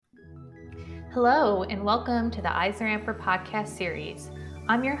Hello, and welcome to the Eisner Amper podcast series.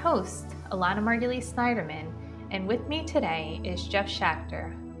 I'm your host, Alana Margulies Snyderman, and with me today is Jeff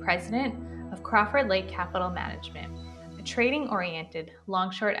Schachter, president of Crawford Lake Capital Management, a trading-oriented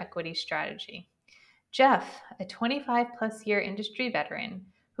long-short equity strategy. Jeff, a 25-plus year industry veteran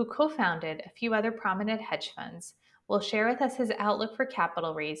who co-founded a few other prominent hedge funds, will share with us his outlook for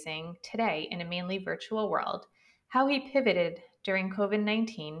capital raising today in a mainly virtual world, how he pivoted during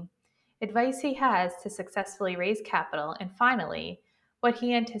COVID-19, advice he has to successfully raise capital, and finally, what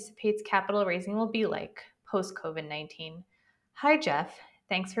he anticipates capital raising will be like post-COVID-19. Hi, Jeff.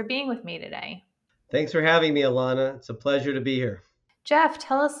 Thanks for being with me today. Thanks for having me, Alana. It's a pleasure to be here. Jeff,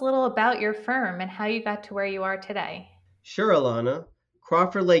 tell us a little about your firm and how you got to where you are today. Sure, Alana.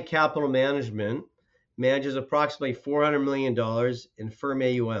 Crawford Lake Capital Management manages approximately $400 million in firm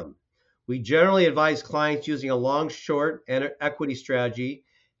AUM. We generally advise clients using a long, short, and equity strategy,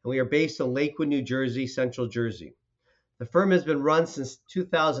 and we are based in Lakewood, New Jersey, Central Jersey. The firm has been run since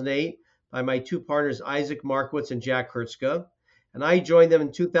 2008 by my two partners, Isaac Markowitz and Jack Hertzka, and I joined them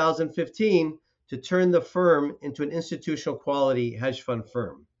in 2015 to turn the firm into an institutional quality hedge fund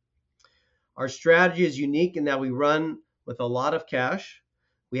firm. Our strategy is unique in that we run with a lot of cash,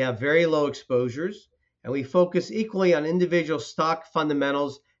 we have very low exposures, and we focus equally on individual stock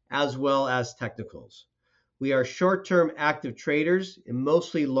fundamentals as well as technicals. We are short-term active traders in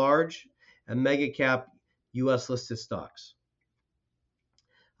mostly large and mega cap US listed stocks.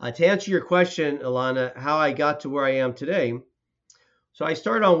 To answer your question, Alana, how I got to where I am today. So I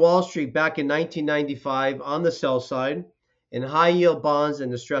started on Wall Street back in 1995 on the sell side in high yield bonds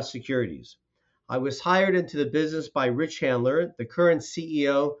and distressed securities. I was hired into the business by Rich Handler, the current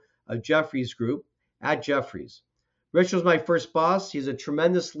CEO of Jefferies Group at Jefferies. Rich was my first boss. He's a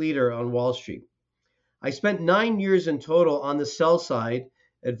tremendous leader on Wall Street. I spent 9 years in total on the sell side,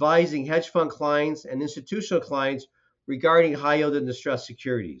 advising hedge fund clients and institutional clients regarding high yield and distressed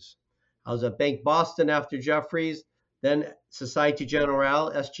securities. I was at Bank Boston after Jefferies, then Societe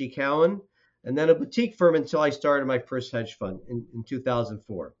Generale, SG Cowen, and then a boutique firm until I started my first hedge fund in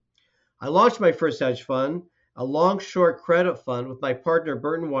 2004. I launched my first hedge fund, a long-short credit fund with my partner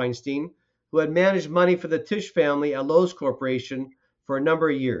Burton Weinstein, who had managed money for the Tisch family at Lowe's Corporation for a number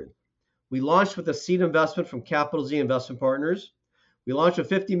of years. We launched with a seed investment from Capital Z Investment Partners. We launched with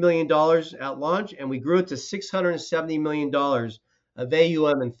 $50 million at launch, and we grew it to $670 million of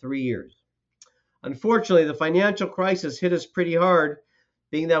AUM in 3 years. Unfortunately, the financial crisis hit us pretty hard,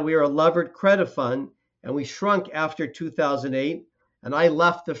 being that we are a levered credit fund, and we shrunk after 2008, and I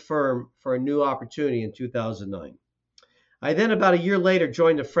left the firm for a new opportunity in 2009. I then, about a year later,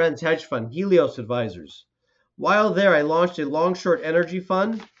 joined a friend's hedge fund, Helios Advisors. While there, I launched a long-short energy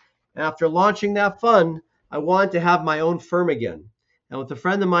fund. After launching that fund, I wanted to have my own firm again. And with a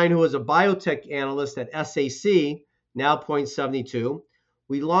friend of mine who was a biotech analyst at SAC, now Point72,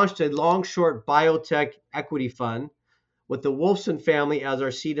 we launched a long-short biotech equity fund with the Wolfson family as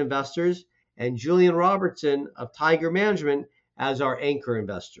our seed investors and Julian Robertson of Tiger Management as our anchor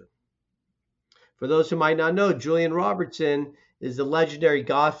investor. For those who might not know, Julian Robertson is the legendary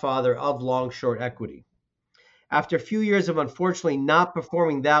godfather of long-short equity. After a few years of unfortunately not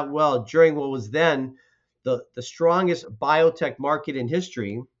performing that well during what was then the strongest biotech market in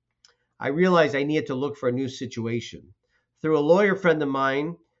history, I realized I needed to look for a new situation. Through a lawyer friend of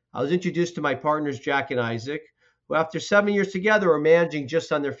mine, I was introduced to my partners, Jack and Isaac, who after 7 years together were managing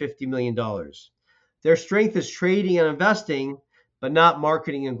just under $50 million. Their strength is trading and investing, but not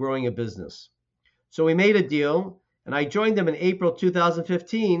marketing and growing a business. So we made a deal, and I joined them in April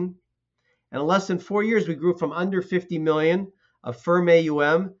 2015. And in less than 4 years, we grew from under 50 million of firm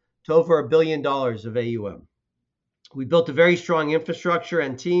AUM to over $1 billion of AUM. We built a very strong infrastructure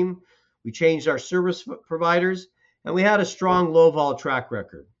and team. We changed our service providers, and we had a strong low vol track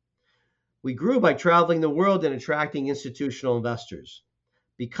record. We grew by traveling the world and attracting institutional investors.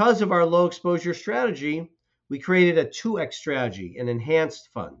 Because of our low exposure strategy, we created a 2X strategy, an enhanced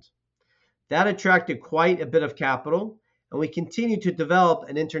fund. That attracted quite a bit of capital, and we continue to develop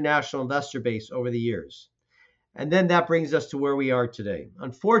an international investor base over the years. And then that brings us to where we are today.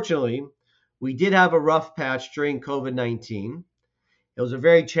 Unfortunately, we did have a rough patch during COVID-19. It was a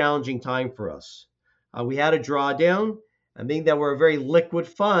very challenging time for us. We had a drawdown, and being that we're a very liquid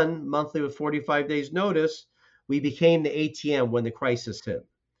fund, monthly with 45 days notice, we became the ATM when the crisis hit.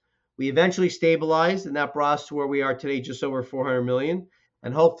 We eventually stabilized, and that brought us to where we are today, just over 400 million,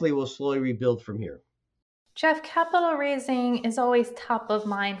 and hopefully we'll slowly rebuild from here. Jeff, capital raising is always top of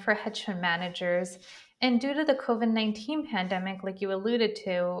mind for hedge fund managers. And due to the COVID-19 pandemic, like you alluded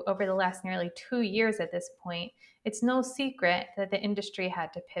to, over the last nearly 2 years at this point, it's no secret that the industry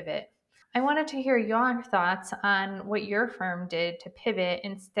had to pivot. I wanted to hear your thoughts on what your firm did to pivot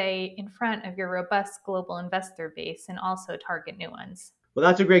and stay in front of your robust global investor base and also target new ones. Well,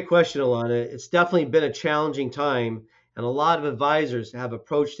 that's a great question, Alana. It's definitely been a challenging time, and a lot of advisors have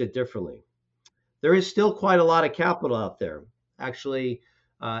approached it differently. There is still quite a lot of capital out there. Actually,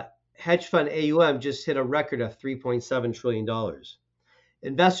 uh, hedge fund AUM just hit a record of $3.7 trillion.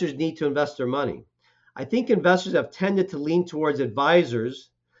 Investors need to invest their money. I think investors have tended to lean towards advisors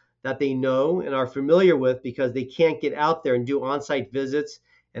that they know and are familiar with because they can't get out there and do on site visits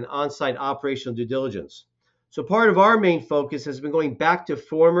and on site operational due diligence. So, part of our main focus has been going back to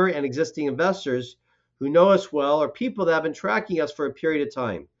former and existing investors who know us well or people that have been tracking us for a period of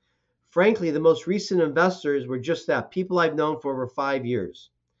time. Frankly, the most recent investors were just that, people I've known for over 5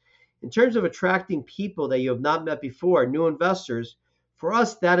 years. In terms of attracting people that you have not met before, new investors, for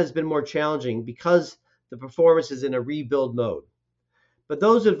us, that has been more challenging because the performance is in a rebuild mode. But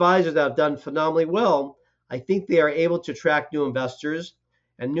those advisors that have done phenomenally well, I think they are able to attract new investors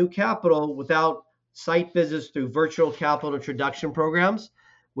and new capital without site visits through virtual capital introduction programs,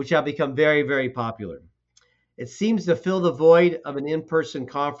 which have become very, very popular. It seems to fill the void of an in person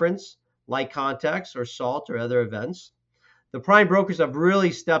conference like Context or SALT or other events. The prime brokers have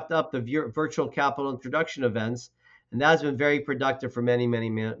really stepped up the virtual capital introduction events, and that has been very productive for many, many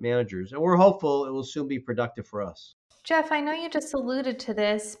managers. And we're hopeful it will soon be productive for us. Jeff, I know you just alluded to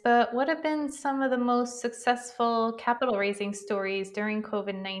this, but what have been some of the most successful capital raising stories during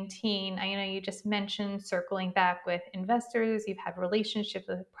COVID-19? I know you just mentioned circling back with investors, you've had relationships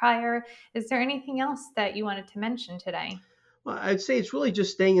with prior. Is there anything else that you wanted to mention today? Well, I'd say it's really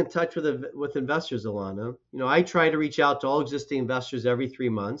just staying in touch with investors, Alana. I try to reach out to all existing investors every 3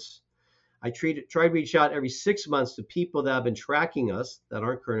 months. Try to reach out every 6 months to people that have been tracking us that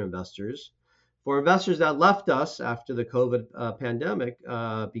aren't current investors. For investors that left us after the COVID pandemic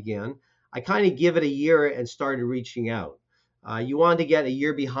began, I kind of give it a year and started reaching out. You want to get a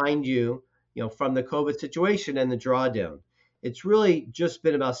year behind you, from the COVID situation and the drawdown. It's really just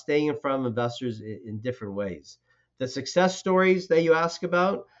been about staying in front of investors in different ways. The success stories that you ask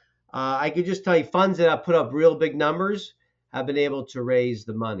about, I could just tell you funds that have put up real big numbers have been able to raise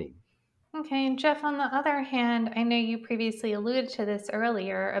the money. Okay, and Jeff, on the other hand, I know you previously alluded to this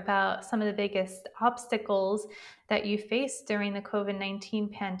earlier about some of the biggest obstacles that you faced during the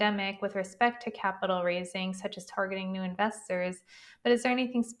COVID-19 pandemic with respect to capital raising, such as targeting new investors. But is there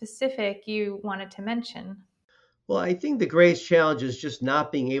anything specific you wanted to mention? Well, I think the greatest challenge is just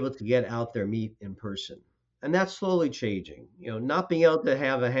not being able to get out there, meet in person. And that's slowly changing. Not being able to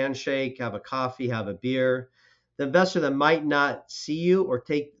have a handshake, have a coffee, have a beer. The investor that might not see you or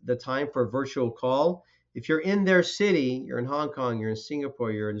take the time for a virtual call, if you're in their city, you're in Hong Kong, you're in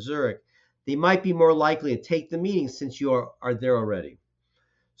Singapore, you're in Zurich, they might be more likely to take the meeting since you are there already.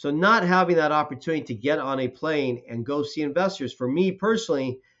 So not having that opportunity to get on a plane and go see investors for me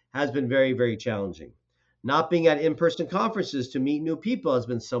personally has been very, very challenging. Not being at in-person conferences to meet new people has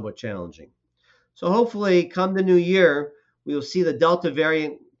been somewhat challenging. So hopefully come the new year, we will see the Delta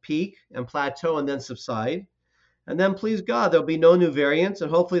variant peak and plateau and then subside. And then please God, there'll be no new variants and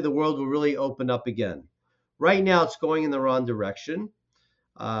hopefully the world will really open up again. Right now it's going in the wrong direction.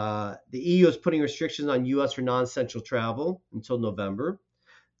 The EU is putting restrictions on US for non-essential travel until November.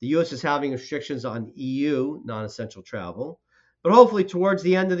 The US is having restrictions on EU non-essential travel. But hopefully towards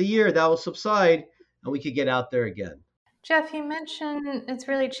the end of the year, that will subside and we could get out there again. Jeff, you mentioned it's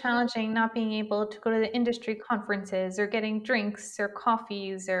really challenging not being able to go to the industry conferences or getting drinks or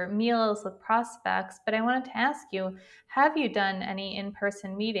coffees or meals with prospects. But I wanted to ask you, have you done any in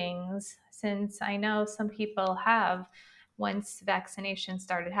person meetings? Since I know some people have once vaccination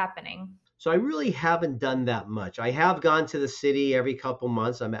started happening. So I really haven't done that much. I have gone to the city every couple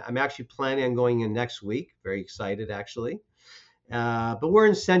months. I'm actually planning on going in next week. Very excited, actually. But we're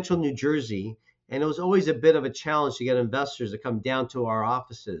in central New Jersey, and it was always a bit of a challenge to get investors to come down to our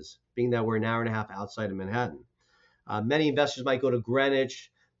offices, being that we're an hour and a half outside of Manhattan. Many investors might go to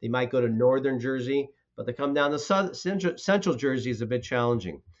Greenwich, they might go to northern Jersey, but to come down to central Jersey is a bit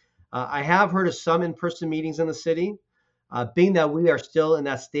challenging. I have heard of some in-person meetings in the city. Being that we are still in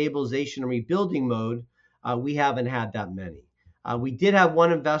that stabilization and rebuilding mode, we haven't had that many. We did have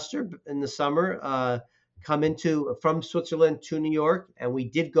one investor in the summer come into from Switzerland to New York, and we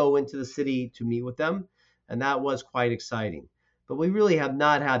did go into the city to meet with them, and that was quite exciting. But we really have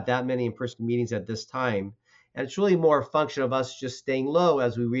not had that many in-person meetings at this time, and it's really more a function of us just staying low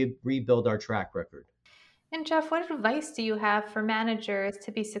as we rebuild our track record. And Jeff, what advice do you have for managers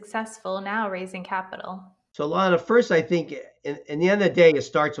to be successful now raising capital? So, Lana, first, I think in the end of the day, it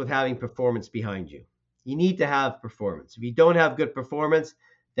starts with having performance behind you. You need to have performance. If you don't have good performance,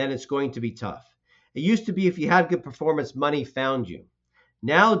 then it's going to be tough. It used to be if you had good performance, money found you.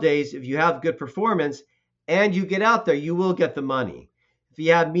 Nowadays, if you have good performance and you get out there, you will get the money. If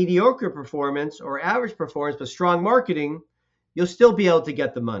you have mediocre performance or average performance but strong marketing, you'll still be able to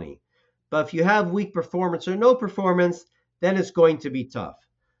get the money. But if you have weak performance or no performance, then it's going to be tough.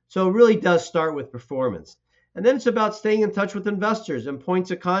 So it really does start with performance. And then it's about staying in touch with investors and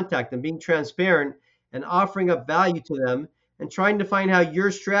points of contact and being transparent and offering up value to them and trying to find how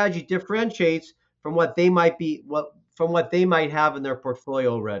your strategy differentiates from what they might have in their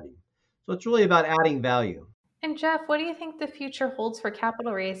portfolio already. So it's really about adding value. And Jeff, what do you think the future holds for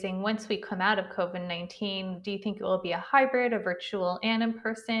capital raising once we come out of COVID-19? Do you think it will be a hybrid of virtual and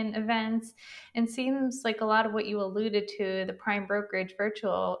in-person events? And seems like a lot of what you alluded to, the prime brokerage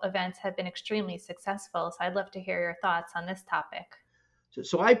virtual events have been extremely successful. So I'd love to hear your thoughts on this topic.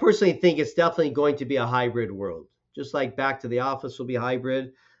 So I personally think it's definitely going to be a hybrid world. Just like back to the office will be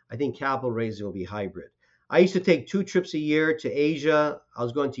hybrid, I think capital raising will be hybrid. I used to take 2 trips a year to Asia. I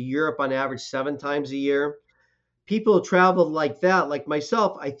was going to Europe on average 7 times a year. People who travel like that, like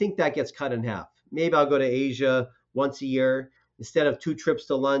myself, I think that gets cut in half. Maybe I'll go to Asia once a year. Instead of 2 trips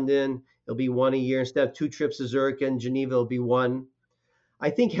to London, it'll be 1 a year. Instead of 2 trips to Zurich and Geneva, it'll be 1. I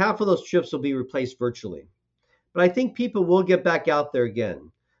think half of those trips will be replaced virtually. But I think people will get back out there again.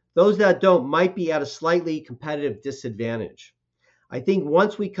 Those that don't might be at a slightly competitive disadvantage. I think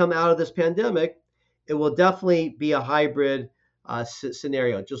once we come out of this pandemic, it will definitely be a hybrid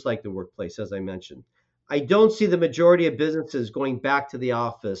scenario, just like the workplace, as I mentioned. I don't see the majority of businesses going back to the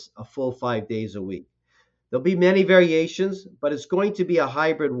office a full 5 days a week. There'll be many variations, but it's going to be a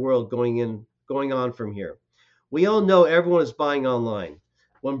hybrid world going on from here. We all know everyone is buying online.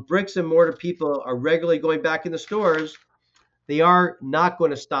 When bricks and mortar people are regularly going back in the stores, they are not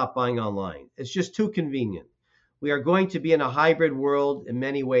going to stop buying online. It's just too convenient. We are going to be in a hybrid world in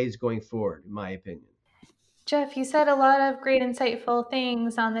many ways going forward, in my opinion. Jeff, you said a lot of great insightful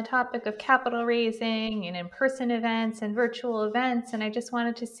things on the topic of capital raising and in-person events and virtual events, and I just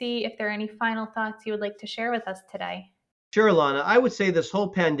wanted to see if there are any final thoughts you would like to share with us today. Sure, Lana. I would say this whole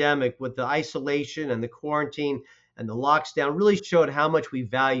pandemic with the isolation and the quarantine and the lockdown really showed how much we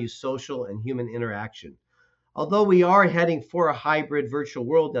value social and human interaction. Although we are heading for a hybrid virtual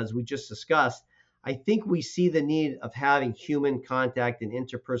world, as we just discussed, I think we see the need of having human contact and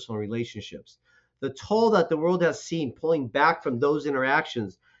interpersonal relationships. The toll that the world has seen pulling back from those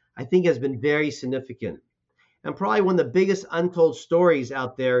interactions, I think has been very significant. And probably one of the biggest untold stories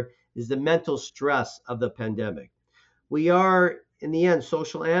out there is the mental stress of the pandemic. We are, in the end,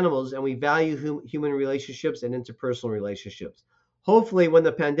 social animals, and we value human relationships and interpersonal relationships. Hopefully, when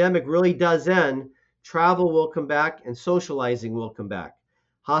the pandemic really does end, travel will come back and socializing will come back.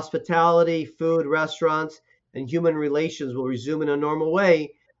 Hospitality, food, restaurants, and human relations will resume in a normal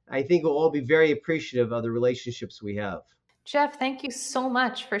way. I think we'll all be very appreciative of the relationships we have. Jeff, thank you so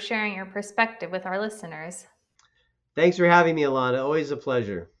much for sharing your perspective with our listeners. Thanks for having me, Alana. Always a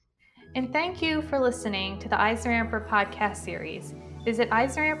pleasure. And thank you for listening to the EisnerAmper podcast series. Visit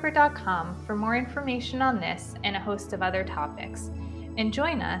EisnerAmper.com for more information on this and a host of other topics. And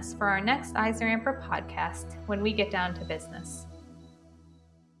join us for our next EisnerAmper podcast when we get down to business.